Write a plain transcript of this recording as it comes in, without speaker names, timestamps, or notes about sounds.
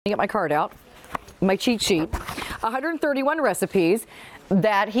Get my card out, my cheat sheet. 131 recipes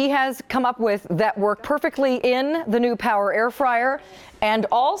that he has come up with that work perfectly in the new Power Air Fryer and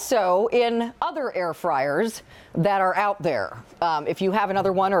also in other air fryers that are out there. If you have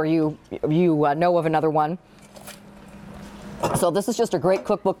another one or you know of another one. So this is just a great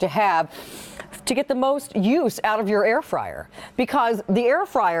cookbook to have to get the most use out of your air fryer, because the air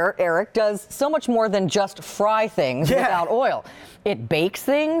fryer, Eric, does so much more than just fry things without oil. It bakes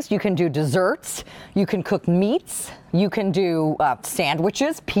things. You can do desserts. You can cook meats. You can do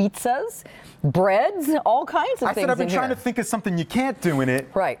sandwiches, pizzas, breads, all kinds of things. I've been trying to think of something you can't do in it.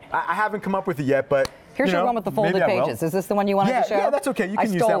 Right. I haven't come up with it yet, but here's your one with the folded pages. Is this the one you wanted to show? Yeah, that's okay. You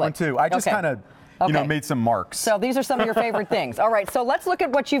can use that one too. I just kind of made some marks. So these are some of your favorite things. All right, so let's look at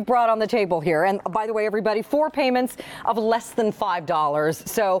what you've brought on the table here. And by the way, everybody, 4 payments of less than $5.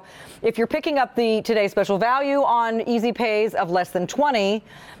 So if you're picking up the today's special value on Easy Pays of less than $20,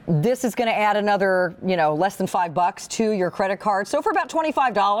 this is going to add another, less than $5 to your credit card. So for about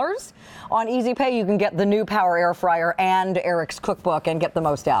 $25 on Easy Pay, you can get the new Power Air Fryer and Eric's cookbook and get the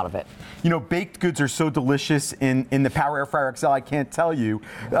most out of it. Baked goods are so delicious in the Power Air Fryer XL, I can't tell you.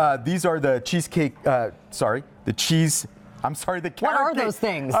 These are the cheesecake, the carrot cake. What are those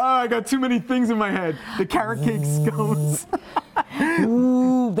things? Oh, I got too many things in my head. The carrot cake scones.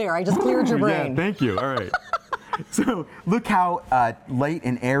 Ooh, there, I just cleared your brain. Yeah, thank you. All right. So look how light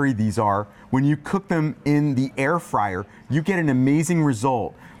and airy these are. When you cook them in the air fryer, you get an amazing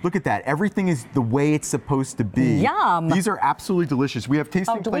result. Look at that. Everything is the way it's supposed to be. Yum. These are absolutely delicious. We have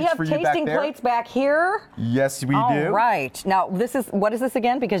tasting plates for you back there. Do we have tasting plates back here? Yes, we do. All right. Now, what is this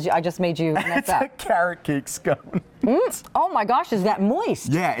again? Because I just made you mess up. It's a carrot cake scone. Oh my gosh, is that moist?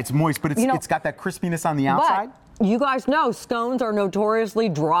 Yeah, it's moist, but it's got that crispiness on the outside. But you guys know scones are notoriously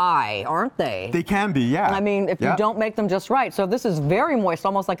dry, aren't they? They can be, yeah. I mean, if you don't make them just right. So this is very moist,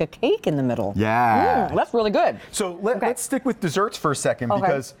 almost like a cake in the middle. Yeah. That's really good. So let's stick with desserts for a second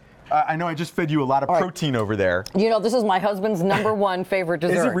because I know I just fed you a lot of protein over there. This is my husband's -- favorite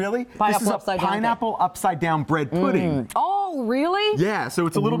dessert. Is it really? Pineapple upside down bread pudding. Oh, really? Yeah, so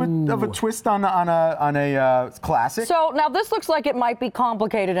it's a little bit of a twist on a classic. So now this looks like it might be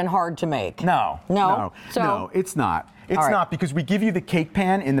complicated and hard to make. No, it's not. It's not, because we give you the cake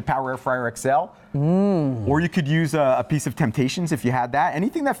pan in the Power Air Fryer XL. Or you could use a piece of Temptations if you had that.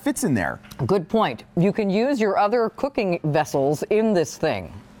 Anything that fits in there. Good point. You can use your other cooking vessels in this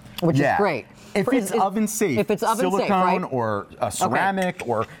thing, which is great. If it's oven safe. If it's oven safe, silicone or a ceramic,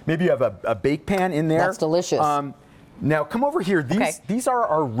 or maybe you have a bake pan in there. That's delicious. Now come over here. These are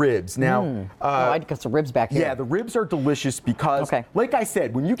our ribs. Now, I got some ribs back here. Yeah, the ribs are delicious because, like I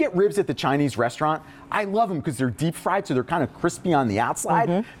said, when you get ribs at the Chinese restaurant, I love them because they're deep fried, so they're kind of crispy on the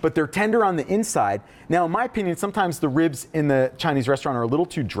outside, but they're tender on the inside. Now, in my opinion, sometimes the ribs in the Chinese restaurant are a little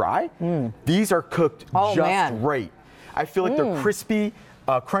too dry. These are cooked just right. I feel like they're crispy.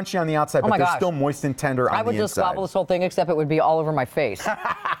 Crunchy on the outside, but they're still moist and tender on the inside. I would just gobble this whole thing, except it would be all over my face.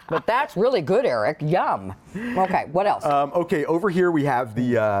 But that's really good, Eric. Yum. Okay, what else? Okay, over here we have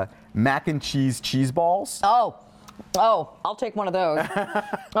the mac and cheese balls. Oh, I'll take one of those.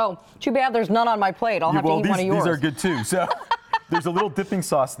 Too bad there's none on my plate. I'll have to eat one of yours. These are good too. So there's a little dipping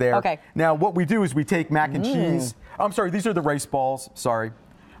sauce there. Okay. Now what we do is we take mac and cheese. I'm sorry, these are the rice balls. Sorry.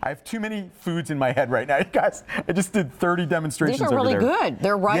 I have too many foods in my head right now, you guys. I just did 30 demonstrations over there. These are really good.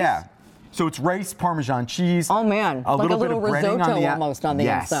 They're rice. Yeah. So it's rice, Parmesan cheese. Oh man, a like little a little bit of breading risotto on the almost on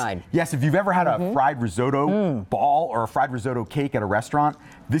the inside. Yes, if you've ever had a fried risotto ball or a fried risotto cake at a restaurant,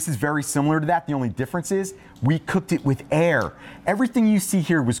 this is very similar to that. The only difference is we cooked it with air. Everything you see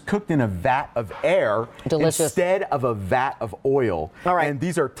here was cooked in a vat of air instead of a vat of oil. All right. And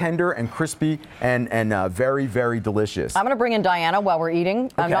these are tender and crispy and very, very delicious. I'm going to bring in Diana while we're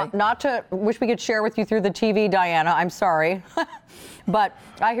eating. Okay. Not to wish we could share with you through the TV, Diana. I'm sorry. But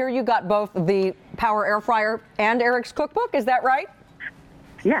I hear you got both the Power Air Fryer and Eric's cookbook. Is that right?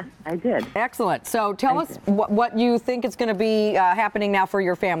 Yeah, I did. Excellent. So tell us what you think is going to be happening now for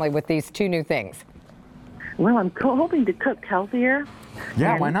your family with these 2 new things. Well, I'm hoping to cook healthier.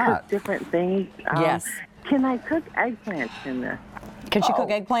 Yeah, why not? Cook different things. Yes. Can I cook eggplants in this? Can she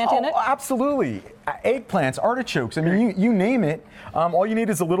cook eggplant in it? Absolutely. Eggplants, artichokes. I mean, you name it. All you need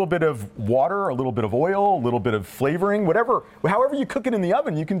is a little bit of water, a little bit of oil, a little bit of flavoring, whatever. However you cook it in the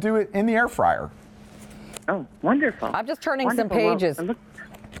oven, you can do it in the air fryer. Oh, wonderful. I'm just turning some pages. Well,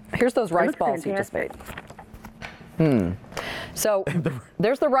 here's those rice balls you just made. So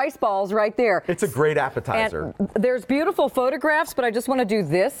there's the rice balls right there. It's a great appetizer. And there's beautiful photographs, but I just want to do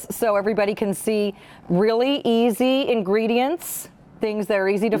this so everybody can see really easy ingredients, things that are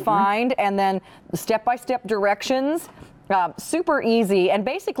easy to find, and then step-by-step directions Super easy. And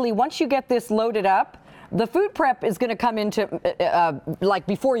basically, once you get this loaded up, the food prep is going to come into like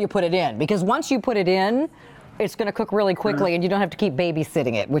before you put it in, because once you put it in, it's going to cook really quickly, and you don't have to keep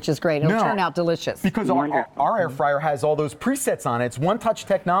babysitting it, which is great. It'll turn out delicious. Because our air fryer has all those presets on it. It's one-touch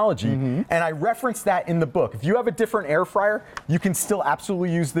technology, and I reference that in the book. If you have a different air fryer, you can still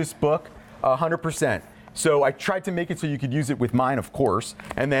absolutely use this book 100%. So I tried to make it so you could use it with mine, of course,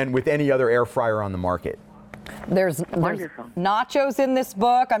 and then with any other air fryer on the market. There's nachos in this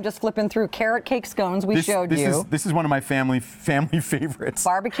book. I'm just flipping through carrot cake scones showed you. This is one of my family favorites.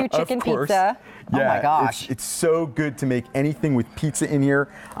 Barbecue chicken pizza. Yeah, oh my gosh. It's so good to make anything with pizza in here.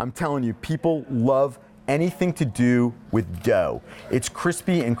 I'm telling you, people love anything to do with dough. It's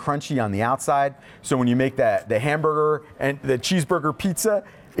crispy and crunchy on the outside. So when you make the hamburger and the cheeseburger pizza,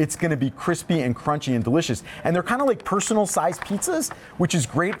 it's going to be crispy and crunchy and delicious. And they're kind of like personal sized pizzas, which is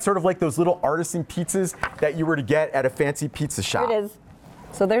great, sort of like those little artisan pizzas that you were to get at a fancy pizza shop. It is.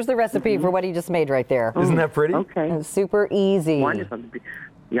 So there's the recipe for what he just made right there. Isn't that pretty? Okay. It's super easy. Wonderful.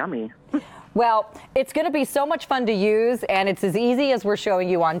 Yummy. Well, it's going to be so much fun to use, and it's as easy as we're showing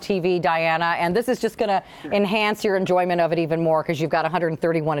you on TV, Diana, and this is just going to enhance your enjoyment of it even more, because you've got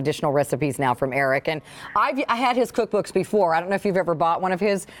 131 additional recipes now from Eric. And I had his cookbooks before. I don't know if you've ever bought one of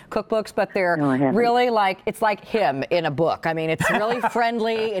his cookbooks, but they're really it's like him in a book. I mean, it's really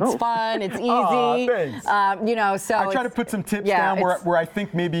friendly, it's fun, it's easy. Thanks. So I try to put some tips down where I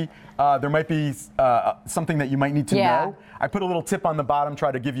think maybe there might be something that you might need to know. I put a little tip on the bottom,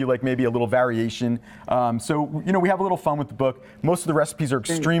 try to give you like maybe a little variation. So we have a little fun with the book. Most of the recipes are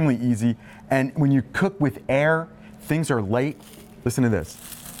extremely easy. And when you cook with air, things are light. Listen to this.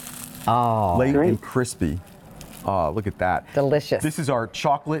 Oh, light and crispy. Oh, look at that. Delicious. This is our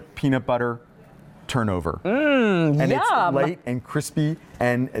chocolate peanut butter turnover. And yum. It's light and crispy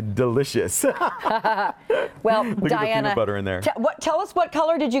and delicious. Well, look Diana, at the peanut butter in there. Tell us, what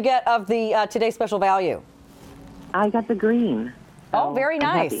color did you get of the Today's Special Value? I got the green. Oh, very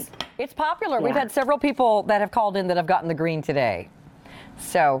nice. It's popular. Yeah. We've had several people that have called in that have gotten the green today.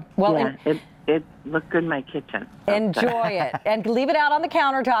 So, it looked good in my kitchen. So. Enjoy it. And leave it out on the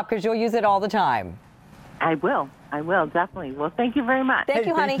countertop, because you'll use it all the time. I will, definitely. Well, thank you very much. Thank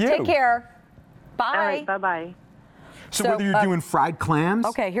you, honey. Take care. Bye. All right, bye-bye. So whether you're doing fried clams.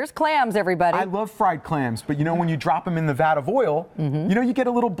 Okay, here's clams, everybody. I love fried clams, but when you drop them in the vat of oil, you get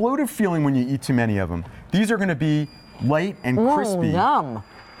a little bloated feeling when you eat too many of them. These are going to be light and crispy. Yum.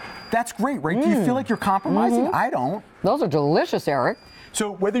 That's great, right? Do you feel like you're compromising? I don't. Those are delicious, Eric.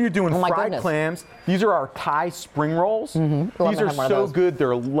 So whether you're doing fried clams, these are our Thai spring rolls. These are so good.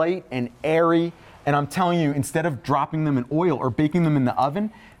 They're light and airy. And I'm telling you, instead of dropping them in oil or baking them in the oven,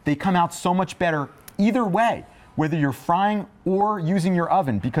 they come out so much better either way, whether you're frying or using your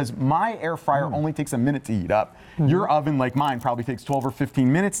oven, because my air fryer only takes a minute to heat up. Your oven, like mine, probably takes 12 or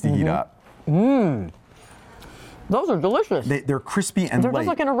 15 minutes to heat up. Those are delicious. They're crispy and they're light. Just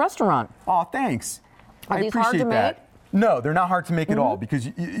like in a restaurant. Oh, thanks. Are I these appreciate hard to that. make? No, they're not hard to make at all, because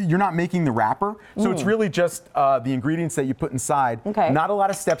you're not making the wrapper. So it's really just the ingredients that you put inside. Okay. Not a lot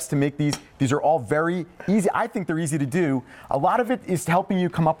of steps to make these. These are all very easy. I think they're easy to do. A lot of it is helping you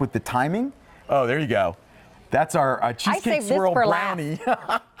come up with the timing. Oh, there you go. That's our cheesecake swirl brownie.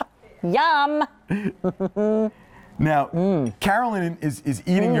 Yum. Now, Carolyn is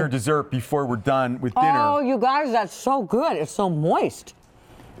eating your dessert before we're done with dinner. Oh, you guys, that's so good. It's so moist.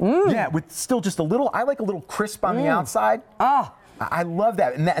 Yeah, with still just a little, I like a little crisp on the outside. Oh. I love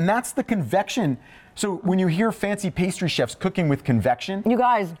that. And that's the convection. So when you hear fancy pastry chefs cooking with convection, you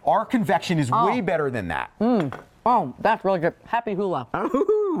guys, our convection is way better than that. Oh, that's really good. Happy hula.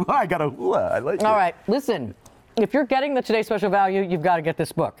 I got a hula. I like it. All right, listen. If you're getting the Today's Special Value, you've got to get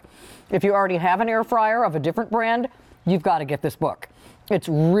this book. If you already have an air fryer of a different brand, you've got to get this book. It's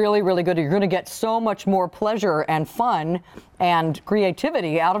really, really good. You're going to get so much more pleasure and fun and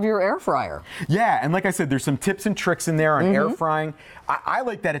creativity out of your air fryer. Yeah, and like I said, there's some tips and tricks in there on air frying. I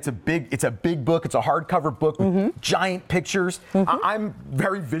like that it's a big book. It's a hardcover book with giant pictures. I'm a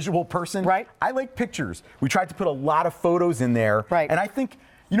very visual person. Right. I like pictures. We tried to put a lot of photos in there. Right. And I think,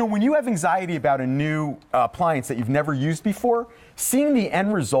 when you have anxiety about a new appliance that you've never used before, seeing the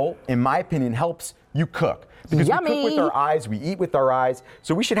end result, in my opinion, helps you cook. Because we cook with our eyes, we eat with our eyes,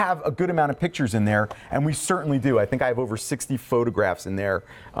 so we should have a good amount of pictures in there, and we certainly do. I think I have over 60 photographs in there,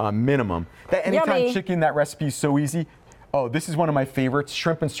 minimum. That anytime chicken, that recipe is so easy. Oh, this is one of my favorites,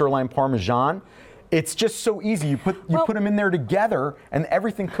 shrimp and sirloin parmesan. It's just so easy. You put them in there together, and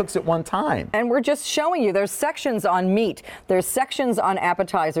everything cooks at one time. And we're just showing you. There's sections on meat. There's sections on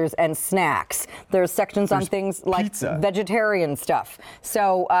appetizers and snacks. There's sections on things like pizza. Vegetarian stuff.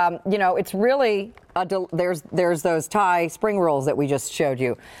 So it's really there's those Thai spring rolls that we just showed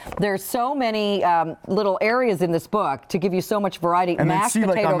you. There's so many little areas in this book to give you so much variety. And then see,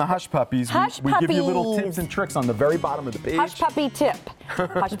 like on the Hush Puppies, we give you little tips and tricks on the very bottom of the page. Hush Puppy tip.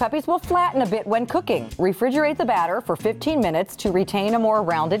 Hush Puppies will flatten a bit when cooking. Refrigerate the batter for 15 minutes to retain a more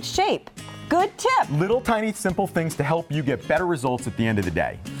rounded shape. Good tip. Little tiny simple things to help you get better results at the end of the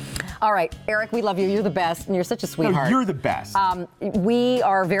day. All right, Eric, we love you. You're the best, and you're such a sweetheart. No, you're the best. We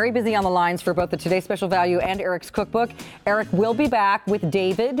are very busy on the lines for both the Today's Special Value and Eric's Cookbook. Eric will be back with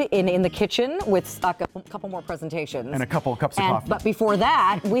David in the kitchen with a couple more presentations. And a couple of cups of coffee. But before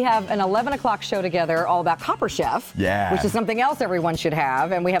that, we have an 11 o'clock show together all about Copper Chef, which is something else everyone should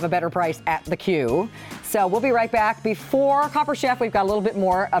have, and we have a better price at the Q. So we'll be right back. Before Copper Chef, we've got a little bit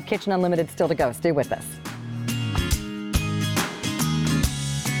more of Kitchen Unlimited still to go. Stay with us.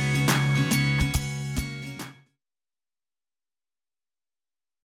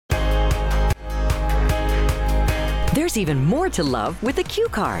 There's even more to love with a Q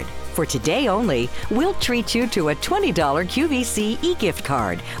card. For today only, we'll treat you to a $20 QVC e-gift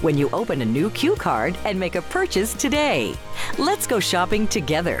card when you open a new Q card and make a purchase today. Let's go shopping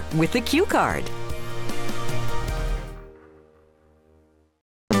together with the Q card.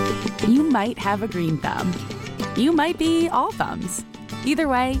 You might have a green thumb. You might be all thumbs. Either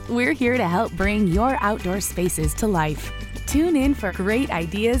way, we're here to help bring your outdoor spaces to life. Tune in for great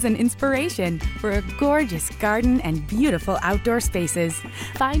ideas and inspiration for a gorgeous garden and beautiful outdoor spaces.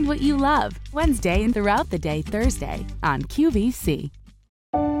 Find what you love Wednesday and throughout the day Thursday on QVC.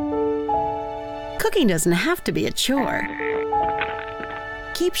 Cooking doesn't have to be a chore.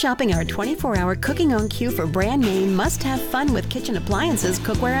 Keep shopping our 24-hour Cooking on Q for brand name must-have fun with kitchen appliances,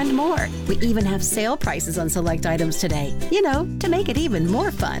 cookware, and more. We even have sale prices on select items today, to make it even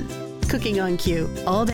more fun. Cooking on Q, all day.